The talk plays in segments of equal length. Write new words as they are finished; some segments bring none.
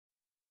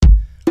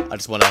I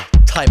just wanna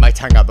tie my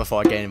tongue up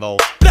before I get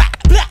involved. Blah,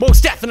 blah.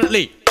 Most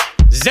definitely.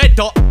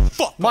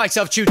 Z.Fuck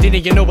myself, Houdini,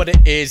 you know what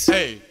it is.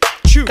 Hey,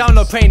 choose.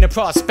 Download Praying to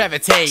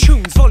Prosperity.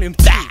 Tunes volume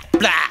 2. Blah,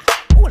 blah.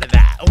 All of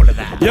that, all of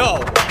that.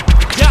 Yo.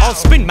 I'll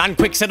spin man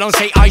quick, so don't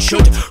say I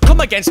should.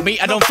 Come against me,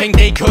 I don't think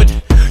they could.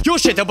 Your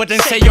shit, I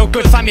wouldn't say you're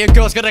good. Find me a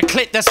girl's got a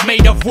clit that's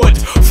made of wood.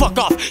 Fuck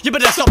off, you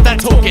better stop that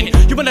talking.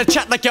 You wanna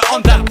chat like you're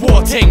on that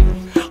war ting.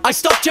 I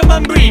stopped your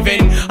man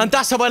breathing, and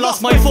that's how I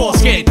lost my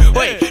foreskin.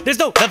 Wait, there's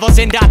no levels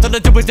in that. All I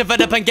do is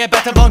develop and get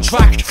better on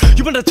track.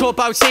 You wanna talk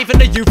about saving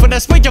the youth, and I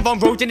swear you're on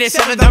road and you're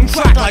selling them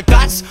crack like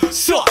that's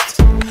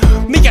soft.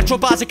 Me get your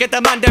bars to get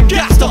them and them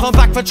gassed off. I'm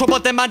back for trouble,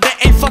 them and they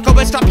ain't fuck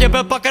over. Strap your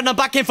belt buck and I'm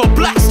back in for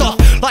blast off.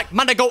 Like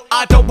man, I go,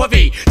 I don't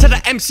worry. To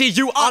the MC,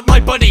 you aren't my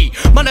buddy.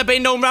 Man, I've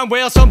been known round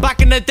Wales from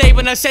back in the day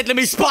when I said, let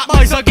me spot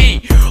my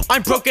zuggy.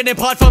 I'm broken in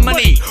part for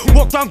money.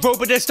 Walk round road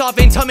with a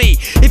starving tummy.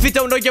 If you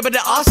don't know, you better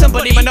ask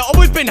somebody. Man, I've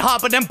always been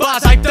hard, but them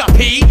bars like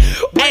Duppy.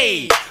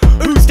 Hey,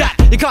 who's that?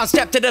 You can't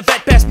step to the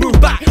vet, best move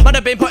back. Man,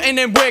 I've been putting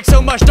in work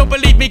so much, don't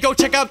believe me, go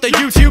check out the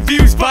YouTube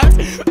views. But,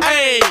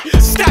 hey,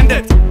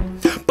 standard.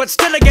 But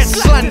still I get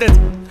slandered.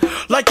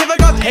 Like if I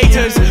got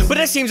haters, but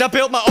it seems I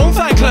built my own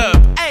fan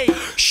club. Hey,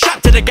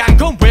 shout to the gang,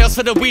 go Wales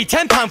for the weed,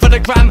 £10 for the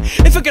gram.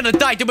 If I'm gonna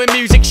die doing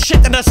music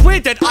shit, then I swear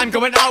that I'm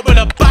going out with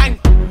a bang.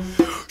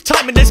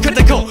 Timing is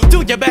critical,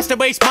 do your best to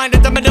waste mine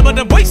at the minimum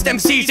and waste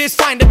MCs. It's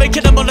fine to make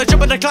them all a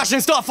jump in the clash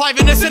and start five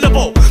in a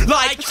syllable.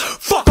 Like,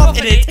 fuck off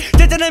in it,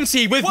 did an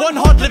MC with one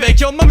hot lyric.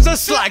 Your mum's a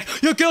slag,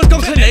 your girl's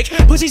gone clinic.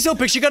 Pussy so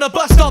big she got a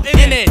bus stop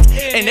in it.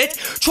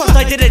 Trust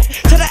I did it,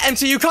 to the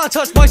MC you can't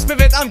touch my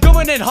spirit. I'm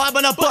going in hard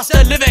when I bust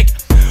a lyric.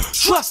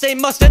 Trust they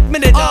must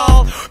admit it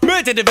all.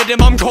 Murder the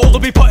rhythm, I'm cold. I'll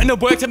be putting the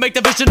work to make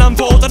the vision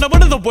unfold. And I'm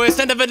one of the worst,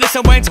 I never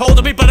listen when told.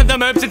 I'll be burning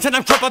them herbs until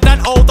I'm crippled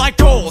and old like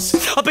goals.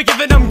 I'll be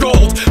giving them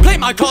gold, play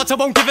my cards, I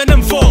won't give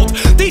them fold.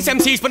 These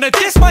MCs wanna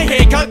diss my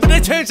haircut, but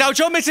it turns out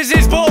your missus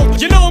is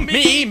bald. You know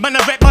me, man,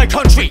 I rep my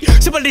country.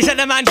 Somebody said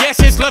a man, yes,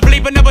 it's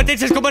lovely, but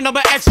nowadays it's going on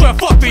with extra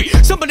fuckery.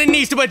 Somebody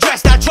needs to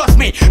address that, trust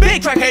me.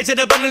 Big crackheads that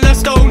are running the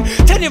stone,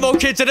 10-year-old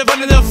kids that are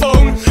running the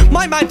phone.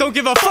 My man don't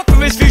give a fuck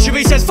for his future,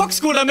 he says fuck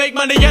school and make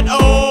money at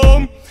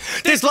home.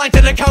 This line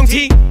to the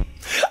county,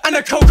 and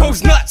the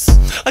coco's nuts.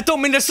 I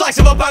don't mean the slice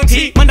of a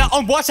bounty. Man,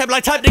 on WhatsApp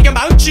like type nigga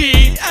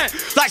Mouchy.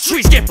 Like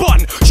trees get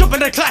bun, jump in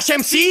the clash,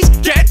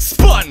 MCs get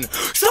spun.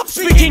 Stop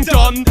speaking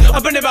dumb,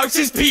 I've been about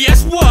since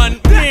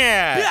PS1.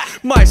 Yeah,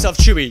 myself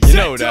Chewy, you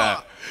know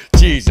that.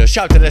 Jesus,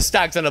 shout to the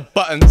stags on the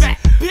buttons.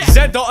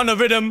 Z dot on the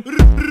rhythm,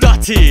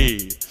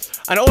 Dutty.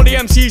 And all the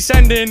MCs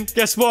send in,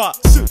 guess what?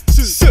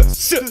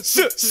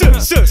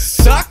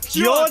 Suck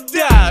your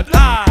dad.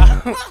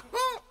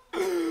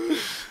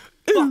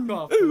 Fuck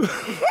off.